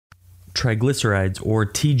Triglycerides, or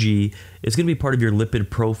TG, is going to be part of your lipid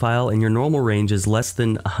profile, and your normal range is less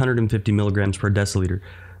than 150 milligrams per deciliter.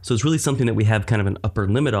 So it's really something that we have kind of an upper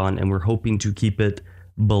limit on, and we're hoping to keep it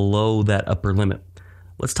below that upper limit.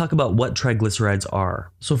 Let's talk about what triglycerides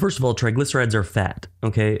are. So first of all, triglycerides are fat,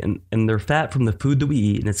 okay? And they're fat from the food that we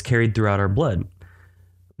eat, and it's carried throughout our blood.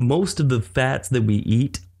 Most of the fats that we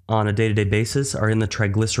eat on a day-to-day basis are in the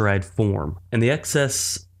triglyceride form, and the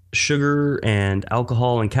excess sugar and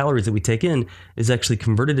alcohol and calories that we take in is actually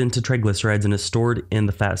converted into triglycerides and is stored in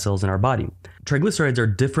the fat cells in our body. Triglycerides are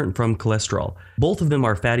different from cholesterol. Both of them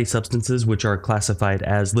are fatty substances which are classified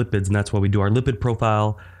as lipids, and that's why we do our lipid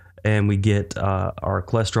profile and we get our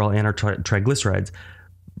cholesterol and our triglycerides.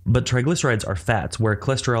 But triglycerides are fats, where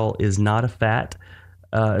cholesterol is not a fat,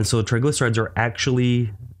 and so triglycerides are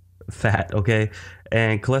actually fat, okay?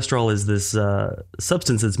 And cholesterol is this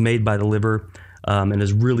substance that's made by the liver, and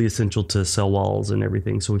is really essential to cell walls and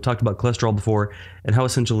everything. So we've talked about cholesterol before and how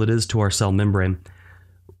essential it is to our cell membrane,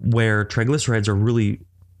 where triglycerides are really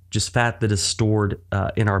just fat that is stored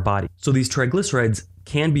in our body. So these triglycerides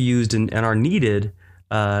can be used and are needed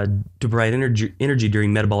to provide energy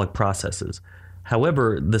during metabolic processes.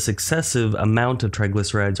 However, this excessive amount of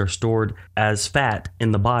triglycerides are stored as fat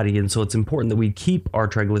in the body, and so it's important that we keep our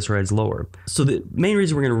triglycerides lower. So the main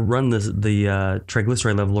reason we're going to run the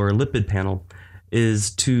triglyceride level, or a lipid panel, is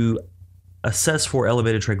to assess for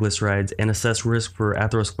elevated triglycerides and assess risk for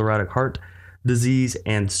atherosclerotic heart disease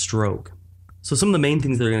and stroke. So some of the main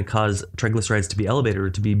things that are going to cause triglycerides to be elevated or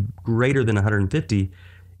to be greater than 150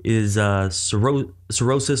 is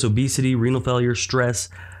cirrhosis, obesity, renal failure, stress,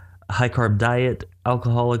 high carb diet,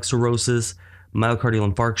 alcoholic cirrhosis,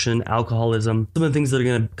 myocardial infarction, alcoholism. Some of the things that are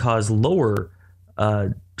going to cause lower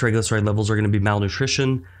triglyceride levels are going to be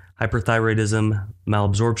malnutrition, hyperthyroidism,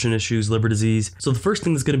 malabsorption issues, liver disease. So the first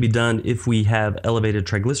thing that's going to be done if we have elevated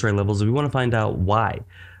triglyceride levels is we want to find out why.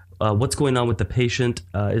 What's going on with the patient?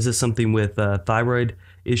 Is this something with thyroid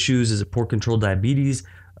issues? Is it poor controlled diabetes?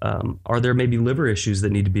 Are there maybe liver issues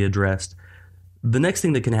that need to be addressed? The next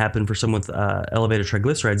thing that can happen for someone with elevated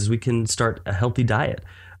triglycerides is we can start a healthy diet.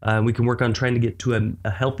 We can work on trying to get to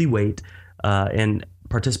a healthy weight and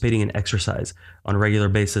participating in exercise on a regular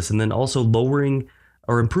basis, and then also lowering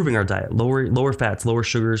or improving our diet, lower fats, lower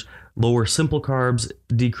sugars, lower simple carbs,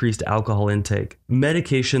 decreased alcohol intake.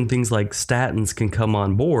 Medication, things like statins, can come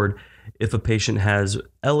on board if a patient has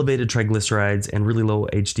elevated triglycerides and really low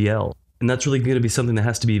HDL. And that's really going to be something that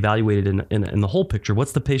has to be evaluated in the whole picture.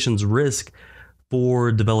 What's the patient's risk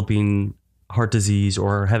for developing heart disease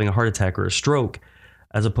or having a heart attack or a stroke,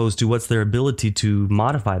 as opposed to what's their ability to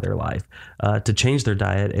modify their life, to change their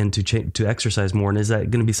diet and to exercise more? And is that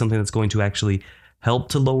going to be something that's going to actually help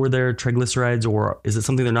to lower their triglycerides, or is it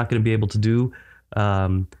something they're not going to be able to do,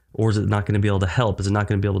 or is it not going to be able to help? Is it not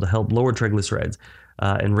going to be able to help lower triglycerides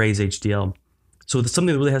and raise HDL? So it's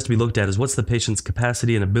something that really has to be looked at is what's the patient's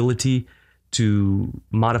capacity and ability to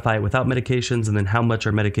modify it without medications, and then how much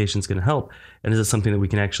are medications going to help? And is it something that we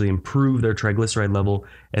can actually improve their triglyceride level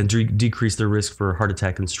and decrease their risk for heart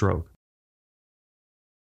attack and stroke?